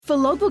For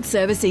logbook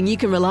servicing you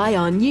can rely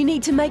on, you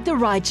need to make the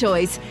right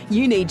choice.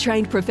 You need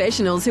trained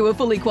professionals who are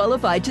fully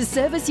qualified to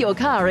service your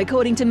car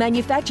according to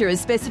manufacturer's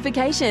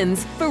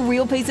specifications. For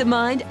real peace of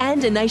mind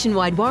and a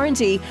nationwide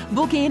warranty,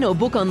 book in or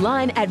book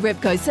online at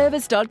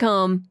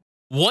repcoservice.com.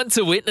 Want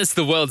to witness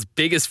the world's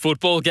biggest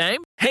football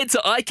game? Head to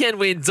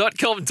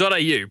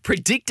iCanWin.com.au,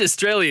 predict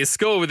Australia's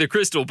score with a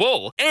crystal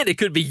ball, and it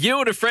could be you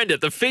and a friend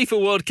at the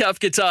FIFA World Cup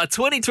Qatar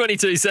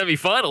 2022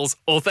 semi-finals,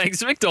 all thanks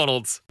to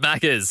McDonald's.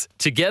 Maccas,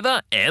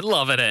 together and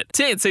loving it.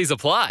 TNCs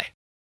apply.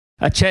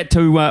 A chat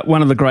to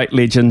one of the great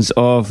legends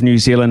of New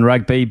Zealand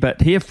rugby,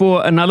 but here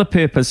for another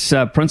purpose,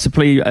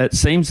 principally, it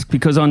seems,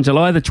 because on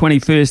July the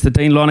 21st, the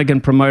Dean Lonergan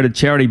promoted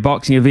charity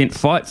boxing event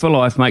Fight for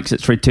Life makes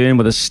its return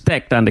with a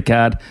stacked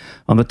undercard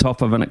on the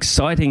top of an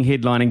exciting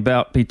headlining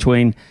bout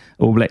between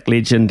All Black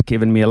legend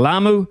Kevin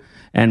Mealamu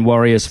and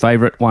Warriors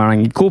favourite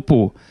Warangi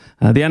Kopu.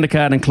 The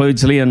undercard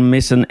includes Liam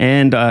Messon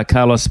and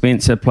Carlos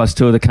Spencer, plus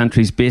two of the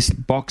country's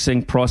best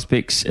boxing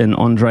prospects in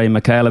Andre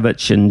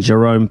Mikhailovich and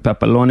Jerome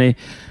Papaloni.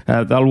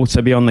 They'll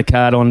also be on the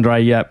card.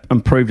 Andre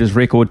improved his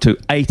record to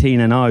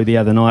 18-0 the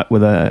other night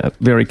with a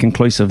very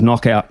conclusive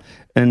knockout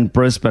in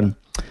Brisbane.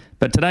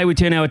 But today we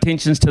turn our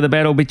attentions to the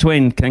battle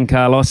between King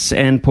Carlos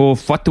and Paul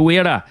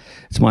Whatuira.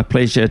 It's my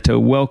pleasure to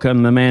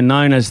welcome the man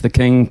known as the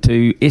King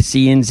to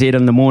SENZ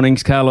in the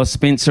mornings, Carlos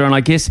Spencer, and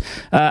I guess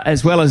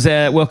as well as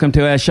welcome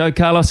to our show,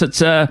 Carlos.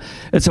 It's a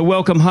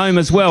welcome home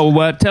as well.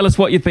 Tell us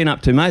what you've been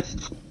up to, mate.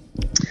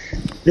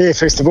 Yeah,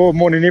 first of all,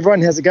 morning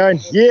everyone. How's it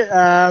going?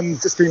 Yeah,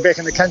 just been back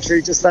in the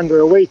country just under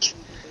a week.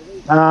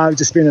 I've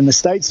just been in the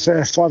States for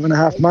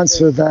 5.5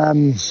 months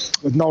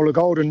with Nola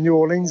Gold in New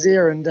Orleans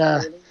there, and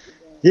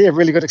yeah,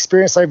 really good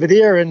experience over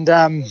there, and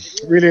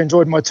really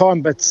enjoyed my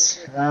time. But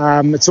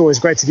it's always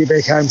great to get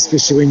back home,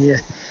 especially when you're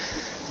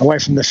away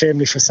from the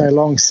family for so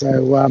long.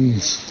 So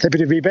happy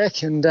to be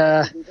back, and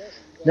now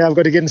I've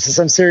got to get into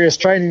some serious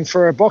training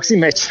for a boxing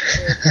match.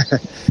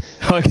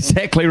 Oh,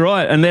 exactly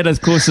right, and that,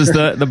 of course, is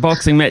the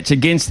boxing match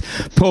against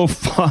Paul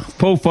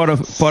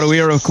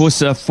Whatuira, of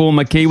course, a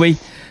former Kiwi.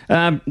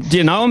 Do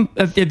you know him?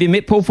 Have you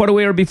met Paul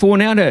Whatuira before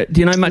now? Do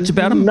you know much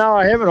about him? No,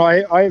 I haven't.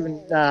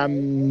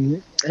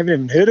 I haven't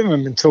even heard of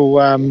him until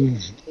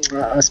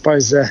I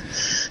suppose the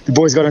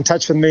boys got in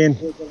touch with me and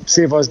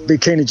see if I was be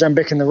keen to jump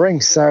back in the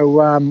ring. So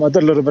I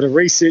did a little bit of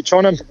research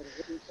on him.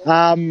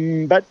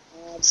 But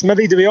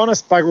Smithy, to be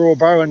honest, bugger all,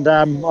 bro. And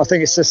I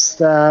think it's just,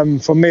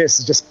 for me,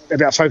 it's just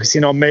about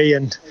focusing on me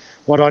and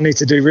what I need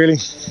to do, really.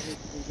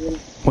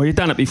 Well, you've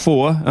done it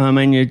before. I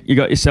mean, you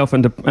got yourself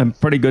into a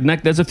pretty good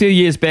nick. There's a few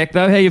years back,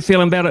 though. How are you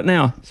feeling about it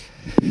now?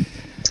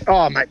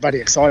 Oh, mate, bloody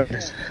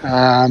excited.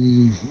 I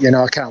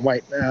can't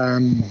wait.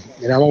 I'm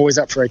always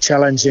up for a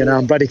challenge.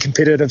 I'm bloody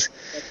competitive.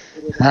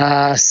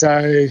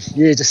 So,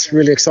 yeah, just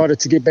really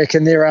excited to get back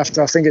in there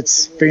after, I think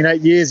it's been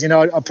 8 years.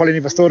 I probably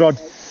never thought I'd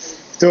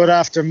do it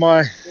after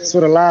my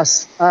sort of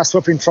last ass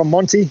whipping from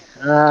Monty.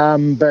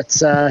 But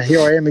here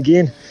I am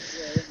again.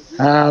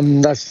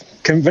 They've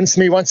convinced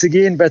me once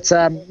again, but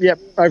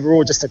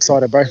overall just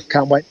excited, bro.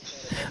 Can't wait.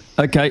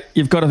 Okay,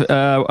 you've got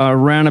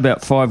around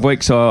about 5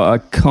 weeks, I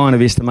kind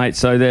of estimate,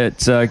 so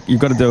that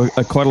you've got to do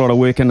quite a lot of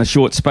work in a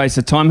short space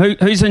of time.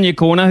 Who's in your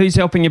corner? Who's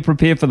helping you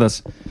prepare for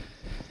this?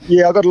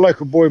 Yeah, I've got a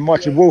local boy,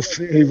 Mikey Wolf,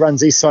 who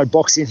runs Eastside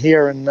Boxing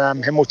here in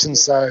Hamilton,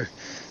 so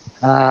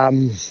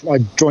I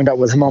joined up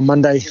with him on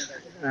Monday.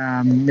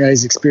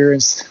 He's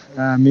experienced,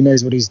 he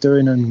knows what he's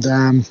doing, and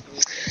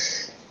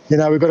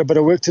we've got a bit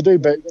of work to do,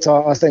 but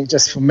I think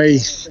just for me,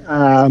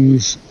 I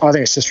think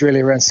it's just really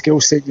around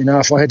skill set.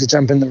 If I had to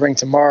jump in the ring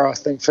tomorrow, I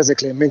think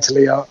physically and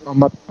mentally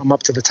I'm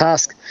up to the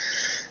task.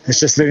 It's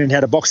just learning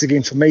how to box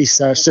again for me,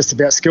 so it's just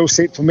about skill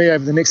set for me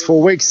over the next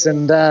 4 weeks,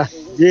 and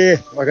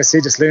like I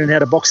said, just learning how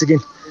to box again.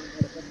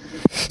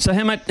 So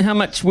how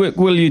much work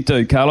will you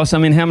do, Carlos? I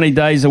mean, how many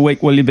days a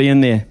week will you be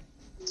in there?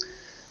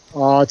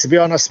 To be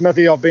honest,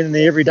 Smithy, I've been in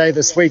there every day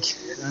this week.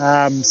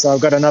 So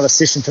I've got another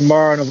session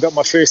tomorrow, and I've got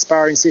my first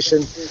sparring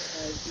session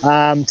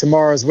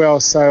tomorrow as well.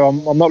 So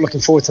I'm not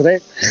looking forward to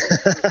that.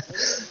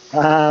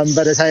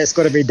 But it's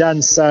got to be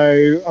done.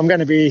 So I'm going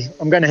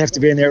to have to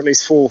be in there at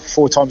least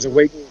four times a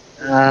week,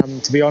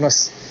 to be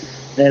honest.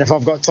 And if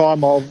I've got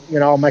time,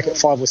 I'll make it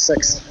 5 or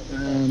 6.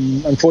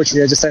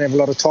 Unfortunately, I just don't have a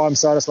lot of time,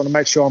 so I just want to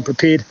make sure I'm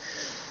prepared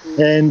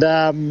and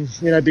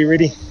be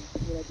ready.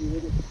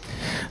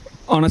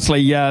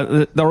 Honestly,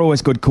 they're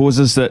always good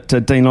causes that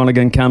Dean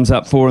Lonergan comes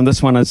up for, and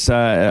this one is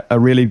a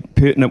really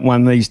pertinent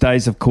one these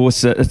days, of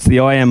course. It's the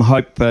I Am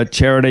Hope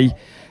charity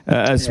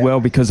as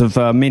well, because of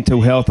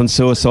mental health and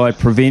suicide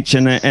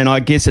prevention, and I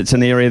guess it's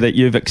an area that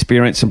you've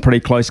experienced some pretty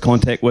close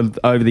contact with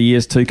over the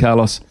years too,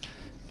 Carlos.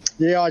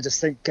 Yeah, I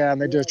just think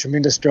they do a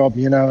tremendous job,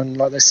 and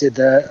like they said,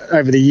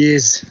 over the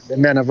years, the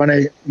amount of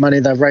money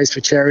they've raised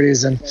for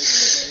charities, and,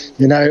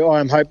 I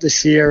Am Hope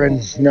this year,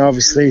 and,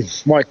 obviously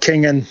Mike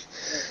King and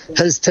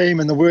his team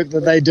and the work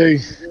that they do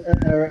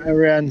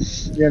around,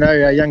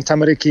 young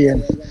tamariki,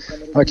 and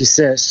like you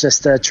said, it's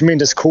just a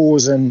tremendous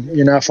cause, and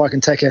if I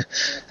can take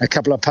a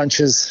couple of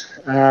punches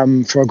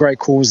for a great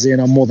cause, then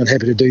I'm more than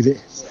happy to do that.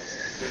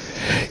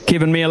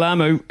 Kevin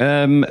Mialamu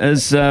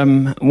is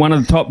one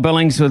of the top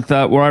billings with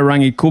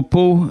Wairangi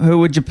Kupu. Who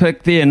would you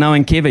pick there,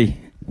 knowing Kevy?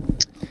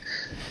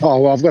 Oh,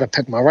 well, I've got to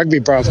pick my rugby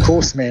bro, of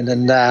course, man.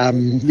 And,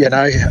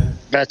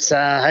 but,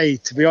 hey,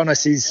 to be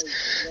honest, he's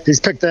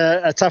picked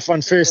a tough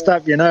one first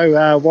up,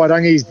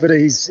 Wairangi's, but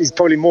he's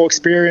probably more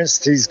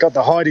experienced. He's got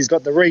the height, he's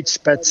got the reach,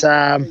 but,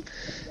 I'm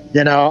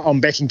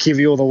backing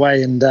Kevy all the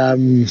way. And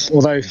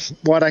although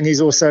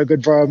Wairangi's also a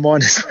good bro of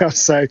mine as well,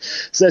 so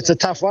it's a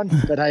tough one.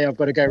 But, hey, I've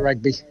got to go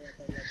rugby.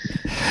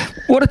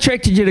 What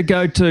attracted you to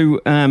go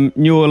to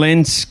New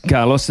Orleans,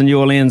 Carlos, the New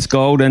Orleans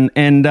Gold,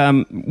 and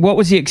what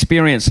was the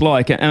experience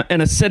like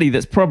in a city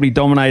that's probably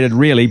dominated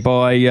really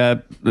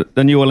by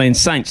the New Orleans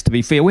Saints, to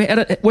be fair?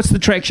 What's the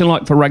traction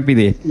like for rugby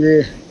there?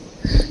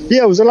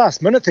 Yeah, it was a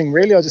last-minute thing,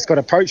 really. I just got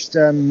approached.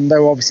 They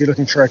were obviously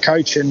looking for a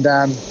coach, and,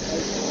 I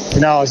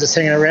was just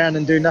hanging around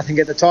and doing nothing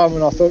at the time,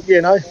 and I thought,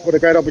 what a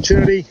great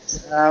opportunity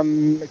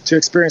to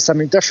experience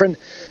something different.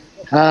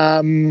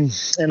 And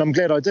I'm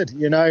glad I did.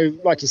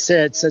 Like you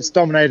said, it's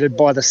dominated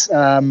by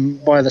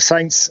the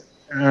Saints,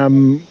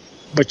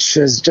 which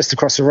is just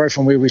across the road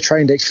from where we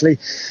trained, actually.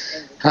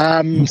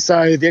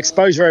 So the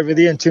exposure over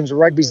there in terms of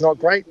rugby is not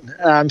great.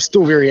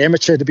 Still very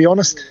amateur, to be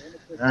honest.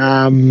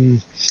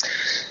 But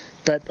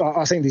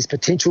I think there's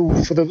potential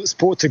for the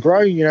sport to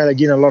grow. They're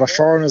getting a lot of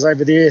foreigners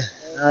over there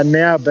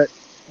now, but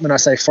when I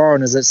say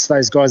foreigners, it's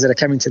those guys that are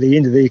coming to the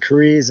end of their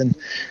careers and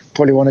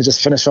probably want to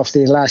just finish off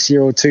their last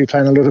year or two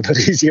playing a little bit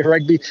easier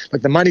rugby.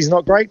 Like, the money's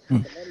not great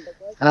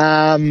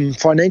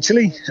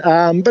financially,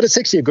 but it's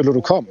actually a good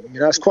little comp.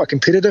 It's quite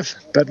competitive,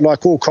 but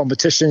like all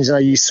competitions,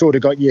 you sort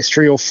of got your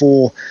 3 or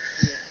 4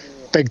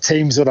 big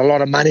teams with a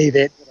lot of money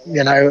that,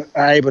 are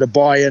able to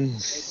buy in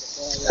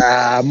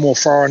more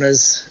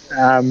foreigners.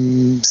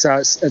 So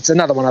it's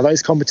another one of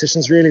those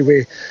competitions, really,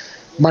 where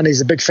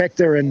money's a big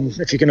factor, and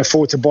if you can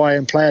afford to buy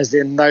in players,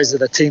 then those are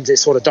the teams that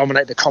sort of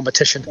dominate the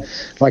competition,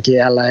 like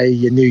your LA,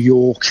 your New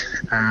York.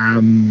 But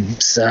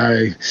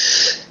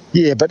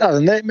other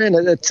than that, man,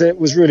 it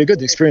was really good.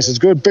 The experience was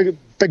good. Big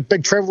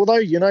travel,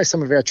 though.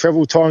 Some of our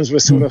travel times were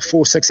sort of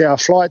 4-6 hour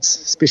flights,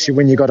 especially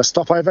when you got a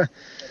stopover.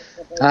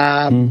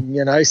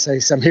 So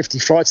some hefty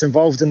flights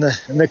involved in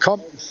the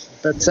comp.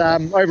 But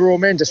overall,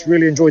 man, just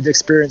really enjoyed the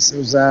experience. It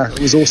was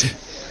awesome.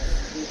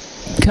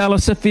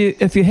 Carlos,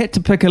 if you had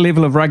to pick a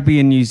level of rugby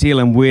in New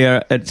Zealand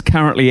where it's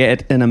currently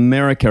at in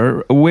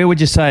America, where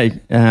would you say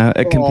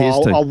it compares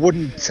to? I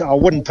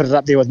wouldn't put it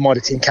up there with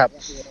Mitre 10 Cup.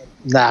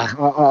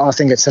 Nah, I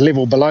think it's a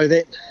level below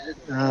that.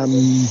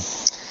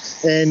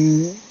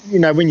 And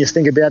when you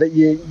think about it,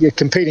 you're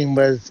competing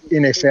with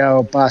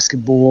NFL,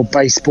 basketball,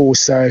 baseball.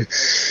 So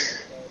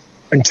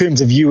in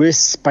terms of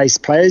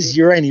US-based players,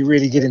 you're only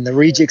really getting the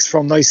rejects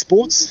from those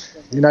sports.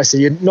 So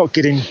you're not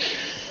getting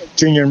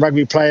junior and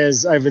rugby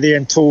players over there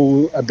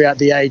until about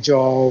the age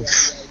of,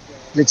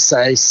 let's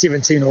say,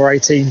 17 or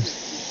 18.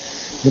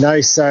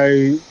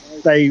 So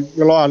they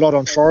rely a lot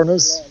on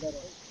foreigners.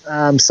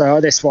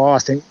 So that's why I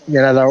think,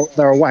 they're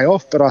a way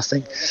off. But I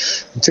think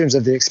in terms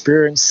of the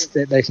experience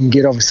that they can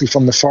get, obviously,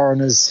 from the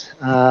foreigners,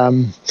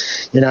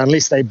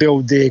 unless they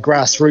build their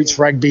grassroots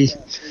rugby,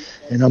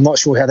 and I'm not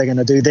sure how they're going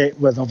to do that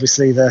with,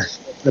 obviously, the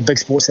big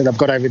sports that they've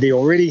got over there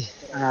already.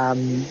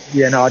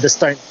 I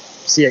just don't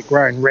see it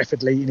growing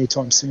rapidly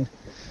anytime soon.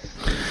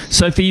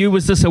 So for you,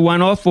 was this a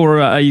one-off, or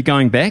are you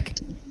going back?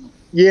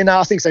 Yeah, no,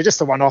 I think so.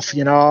 Just a one-off.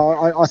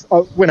 I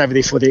went over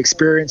there for the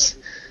experience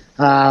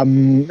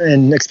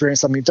and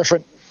experienced something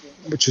different,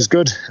 which was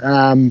good.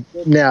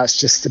 Now it's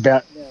just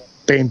about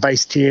being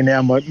based here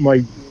now.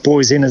 My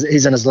boy's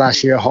he's in his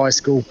last year of high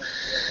school.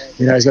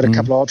 He's got a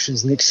couple of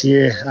options next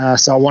year,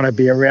 so I want to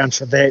be around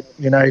for that.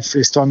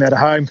 First time out of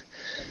home.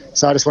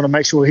 So I just want to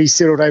make sure he's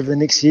settled over the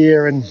next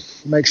year and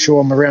make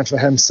sure I'm around for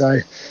him. So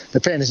the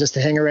plan is just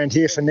to hang around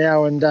here for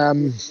now. And,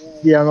 I'm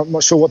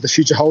not sure what the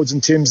future holds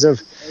in terms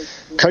of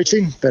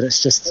coaching, but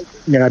it's just,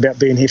 about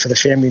being here for the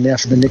family now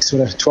for the next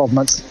sort of 12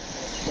 months.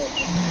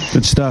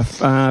 Good stuff.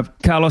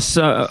 Carlos,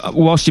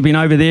 whilst you've been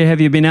over there, have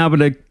you been able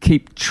to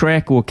keep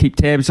track or keep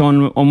tabs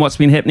on what's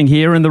been happening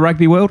here in the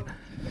rugby world?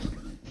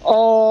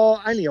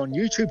 Oh, only on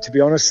YouTube, to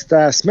be honest,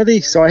 Smithy.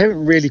 So I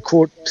haven't really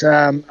caught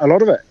a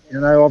lot of it.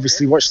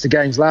 Obviously watched the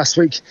games last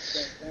week,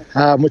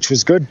 which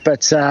was good.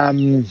 But,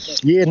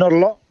 not a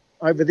lot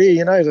over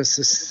there. It's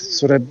just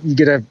sort of, you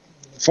get a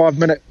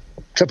 5-minute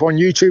clip on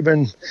YouTube,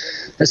 and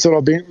that's all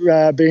I've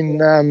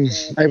been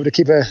able to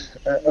keep an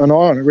eye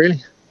on it,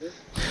 really.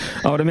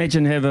 I would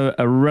imagine have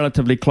a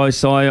relatively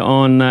close eye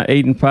on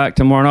Eden Park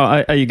tomorrow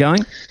night. Are you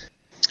going?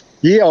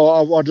 Yeah,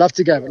 I'd love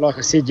to go. But like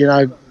I said,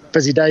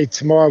 busy day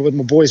tomorrow with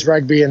my boys'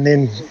 rugby, and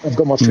then I've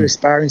got my first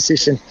sparring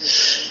session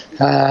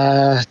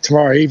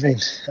tomorrow evening.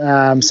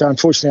 So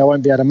unfortunately, I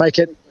won't be able to make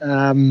it.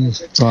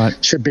 Right.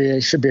 Should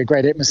be a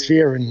great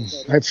atmosphere, and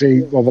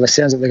hopefully, well, by the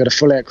sounds of it, they've got a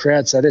full-out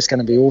crowd, so that's going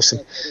to be awesome.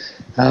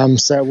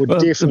 So it would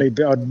definitely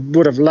be. I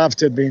would have loved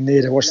to have been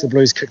there to watch the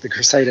Blues kick the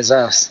Crusaders'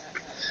 ass.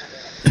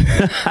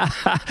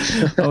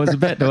 I was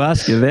about to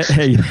ask you that,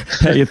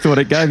 how you thought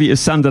it go, but you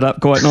summed it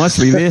up quite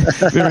nicely there,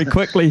 very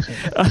quickly.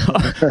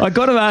 I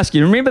got to ask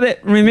you, remember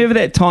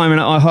that time, and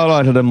I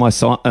highlighted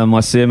in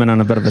my sermon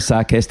in a bit of a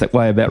sarcastic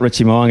way about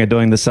Richie Mo'unga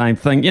doing the same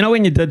thing. You know,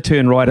 when you did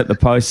turn right at the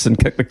posts and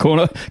kick the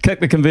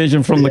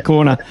conversion from the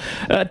corner,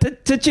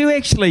 did you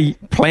actually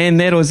plan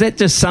that, or was that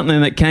just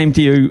something that came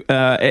to you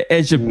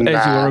as you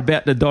were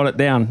about to dot it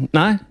down?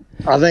 No?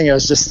 I think it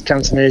was just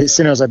come to me as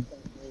soon as I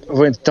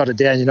went to dot it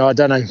down. You know, I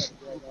don't know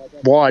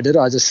why I did.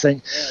 I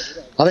think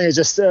it's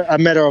just a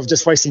matter of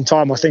just wasting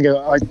time. I think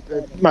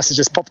it must have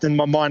just popped in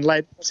my mind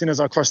late. As soon as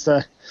I crossed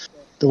the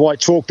white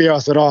chalk there, I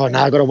thought,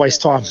 I've got to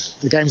waste time.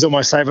 The game's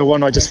almost over. Why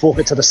don't I just walk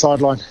it to the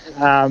sideline?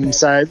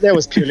 So that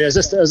was purely, it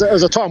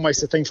was a time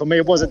waster thing for me.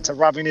 It wasn't to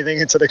rub anything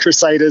into the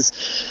Crusaders,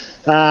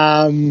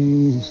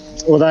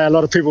 although a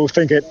lot of people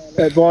think it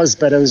was,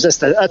 but it was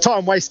just a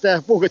time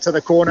waster. Walk it to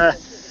the corner,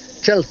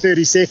 kill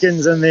 30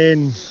 seconds, and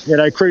then, you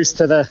know, cruise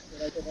to the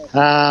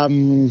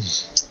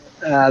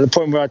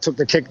point where I took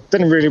the kick.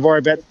 Didn't really worry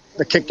about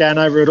the kick going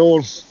over at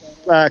all.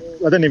 I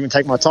didn't even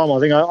take my time. I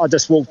think I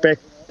just walked back,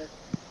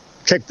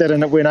 kicked it,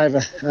 and it went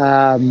over.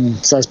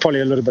 So it's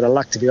probably a little bit of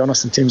luck, to be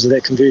honest, in terms of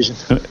that conversion.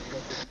 It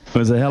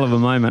was a hell of a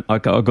moment. I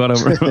got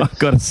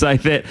to say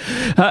that.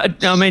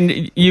 I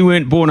mean, you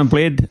weren't born and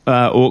bred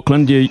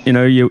Auckland.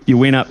 You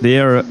went up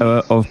there,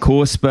 of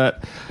course.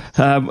 But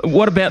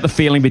what about the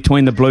feeling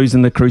between the Blues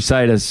and the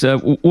Crusaders?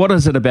 What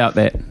is it about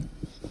that?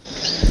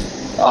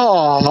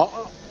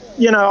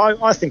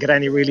 I think it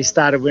only really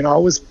started when I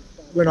was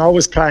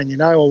playing, you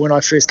know, or when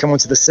I first come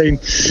onto the scene.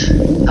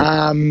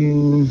 I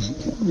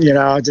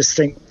just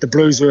think the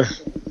Blues were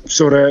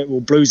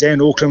Blues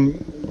and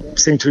Auckland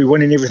seemed to be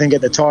winning everything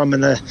at the time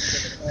in the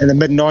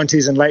mid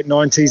 90s and late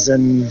 90s,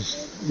 and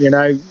you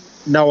know,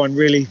 no one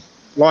really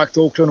liked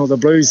Auckland or the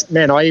Blues.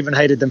 Man, I even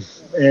hated them.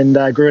 And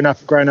growing up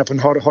in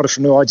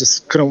Horowhenua, I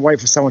just couldn't wait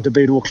for someone to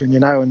beat Auckland, you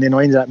know. And then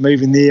I ended up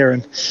moving there,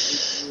 and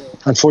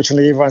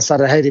unfortunately, everyone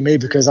started hating me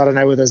because I don't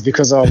know whether it's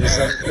because I was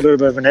a little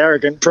bit of an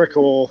arrogant prick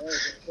or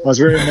I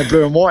was wearing the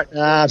blue and white.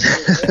 But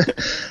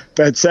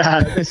it's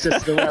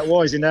just the way it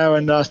was, you know.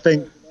 And I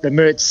think the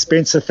Mert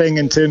Spencer thing,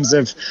 in terms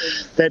of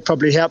that,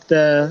 probably helped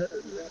it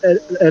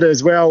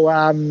as well.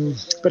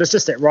 But it's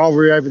just that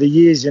rivalry over the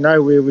years, you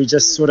know, where we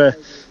just sort of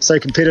so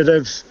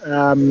competitive.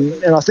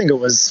 And I think it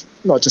was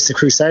not just the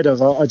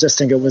Crusaders. I just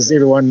think it was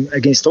everyone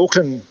against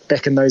Auckland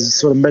back in those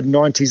sort of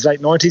mid-90s,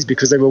 late 90s,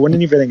 because they were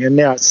winning everything. And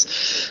now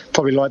it's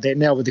probably like that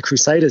now with the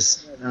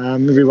Crusaders.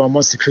 Everyone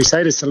wants the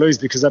Crusaders to lose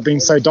because they've been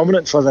so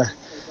dominant for the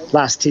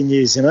last 10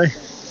 years, you know.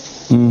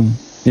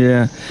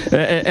 Yeah,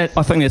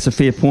 I think that's a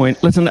fair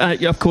point. Listen,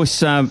 of course,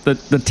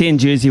 the 10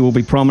 jersey will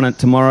be prominent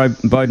tomorrow.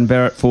 Beauden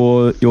Barrett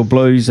for your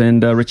Blues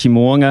and Richie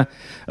Mo'unga,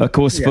 of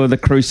course, for the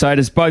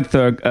Crusaders. Both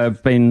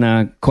have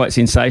been quite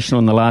sensational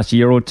in the last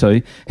year or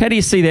two. How do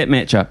you see that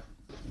matchup?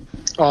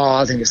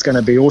 I think it's going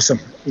to be awesome.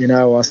 You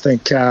know, I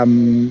think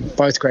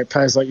both great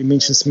players, like you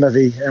mentioned,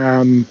 Smithy,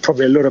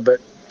 probably a little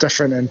bit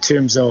different in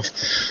terms of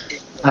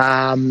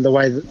the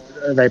way that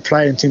they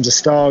play in terms of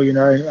style. You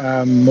know,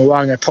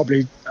 Mo'unga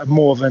probably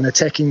more of an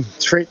attacking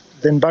threat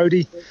than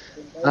Bodie,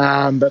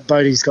 but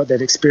Bodie's got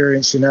that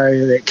experience, you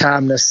know, that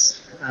calmness.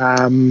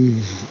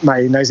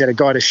 He knows how to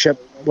guide a ship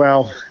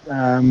well.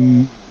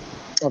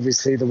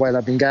 Obviously, the way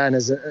they've been going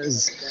is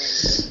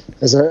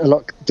a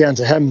lot down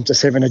to him,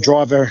 just having a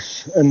driver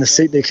in the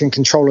seat that can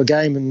control a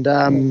game. And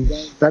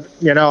but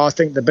you know, I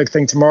think the big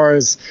thing tomorrow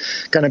is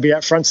going to be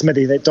up front,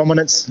 Smithy, that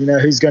dominance. You know,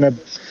 who's going to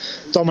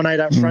dominate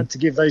up front to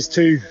give those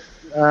two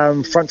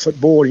front foot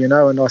ball, you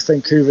know, and I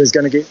think whoever's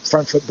going to get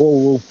front foot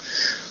ball will,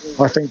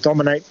 I think,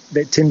 dominate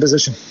that 10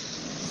 position.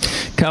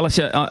 Carlos,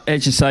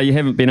 as you say, you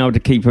haven't been able to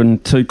keep in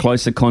too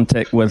close a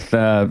contact with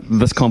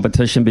this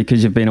competition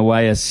because you've been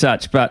away as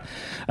such, but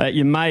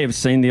you may have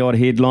seen the odd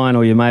headline,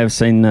 or you may have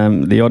seen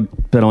the odd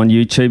bit on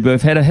YouTube.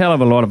 We've had a hell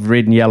of a lot of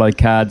red and yellow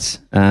cards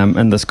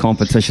in this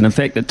competition. In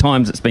fact, at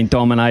times it's been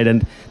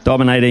dominating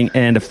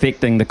and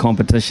affecting the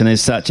competition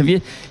as such. Have you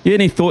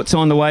any thoughts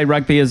on the way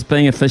rugby is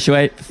being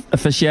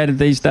officiated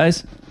these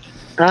days?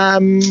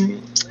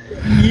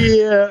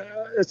 Yeah.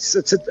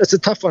 It's a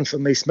tough one for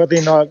me, Smithy,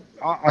 and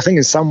I think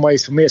in some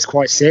ways for me it's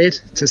quite sad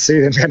to see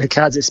the amount of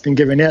cards that's been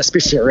given out,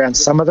 especially around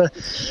some of the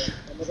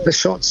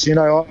shots. You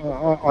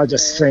know, I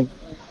just think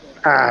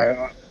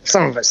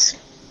some of it's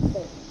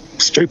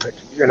stupid.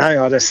 You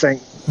know, I just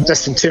think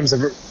just in terms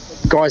of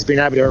guys being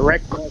able to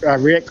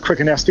react quick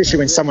enough, especially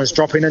when someone's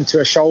dropping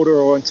into a shoulder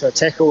or into a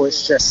tackle.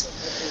 It's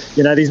just,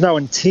 you know, there's no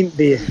intent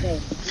there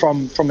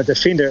from a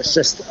defender. It's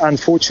just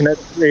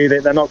unfortunately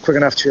that they're not quick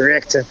enough to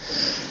react to,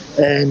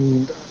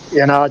 and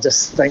you know, I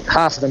just think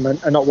half of them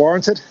are not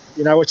warranted,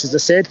 you know, which is a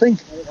sad thing.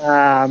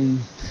 I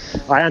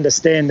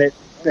understand that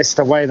that's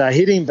the way they're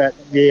heading, but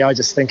yeah, I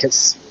just think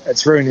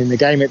it's ruining the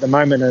game at the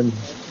moment. And,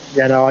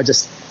 you know, I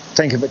just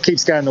think if it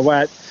keeps going the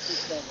way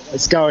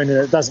it's going and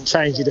it doesn't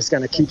change, you're just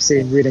going to keep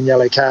seeing red and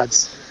yellow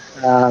cards.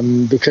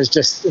 Because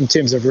just in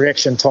terms of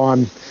reaction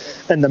time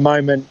in the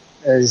moment,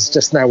 there's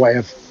just no way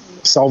of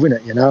solving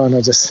it, and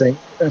I just think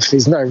if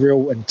there's no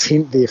real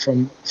intent there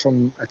from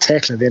a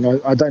tackler, then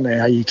I don't know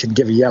how you can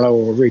give a yellow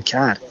or a red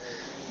card.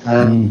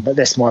 But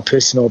that's my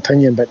personal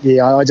opinion. But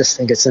yeah, I just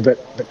think it's a bit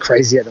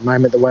crazy at the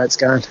moment, the way it's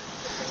going.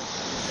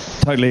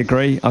 Totally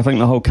agree. I think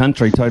the whole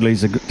country totally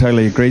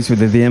agrees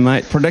with you there,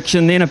 mate. Quick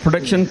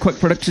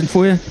prediction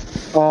for you?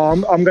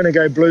 I'm going to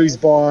go Blues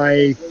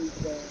by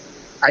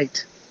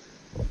 8.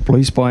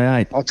 Blues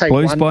by 8. I'll take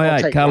Blues one. by I'll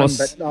 8, take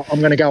Carlos. One, but I'm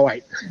going to go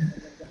 8.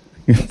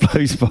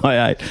 Blues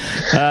by 8.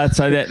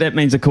 So that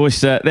means, of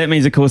course, they'll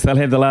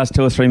have the last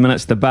 2 or 3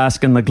 minutes to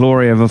bask in the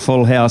glory of a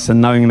full house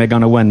and knowing they're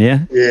going to win.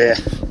 Yeah.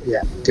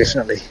 Yeah,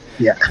 definitely.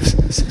 Yeah.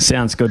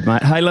 Sounds good,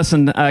 mate. Hey,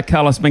 listen,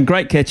 Carlos, been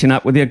great catching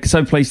up with you.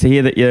 So pleased to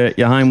hear that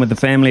you're home with the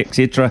family,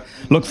 etc.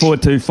 Look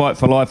forward to Fight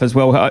for Life as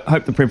well.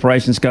 Hope the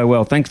preparations go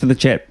well. Thanks for the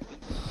chat.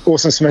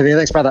 Awesome, Smithy.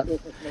 Thanks, brother.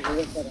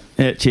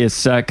 Yeah,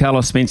 cheers.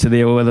 Carlos Spencer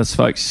there with us,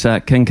 folks.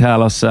 King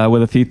Carlos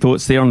with a few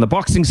thoughts there on the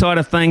boxing side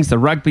of things, the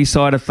rugby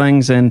side of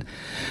things, and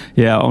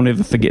yeah, I'll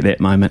never forget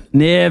that moment.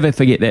 Never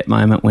forget that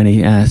moment when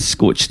he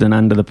scorched in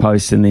under the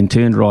post and then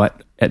turned right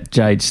at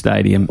Jade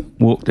Stadium,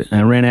 walked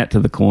and ran out to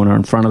the corner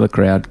in front of the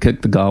crowd,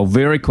 kicked the goal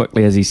very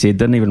quickly, as he said,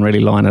 didn't even really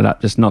line it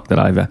up, just knocked it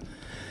over,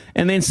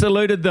 and then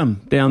saluted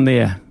them down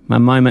there. A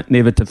moment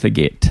never to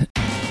forget.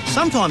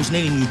 Sometimes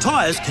needing new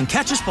tyres can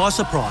catch us by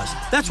surprise.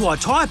 That's why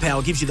Tyre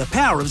Power gives you the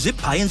power of Zip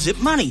Pay and Zip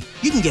Money.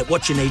 You can get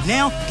what you need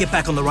now, get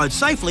back on the road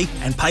safely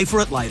and pay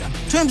for it later.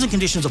 Terms and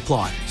conditions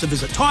apply. So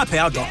visit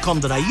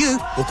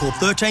tyrepower.com.au or call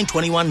 13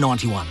 21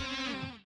 91.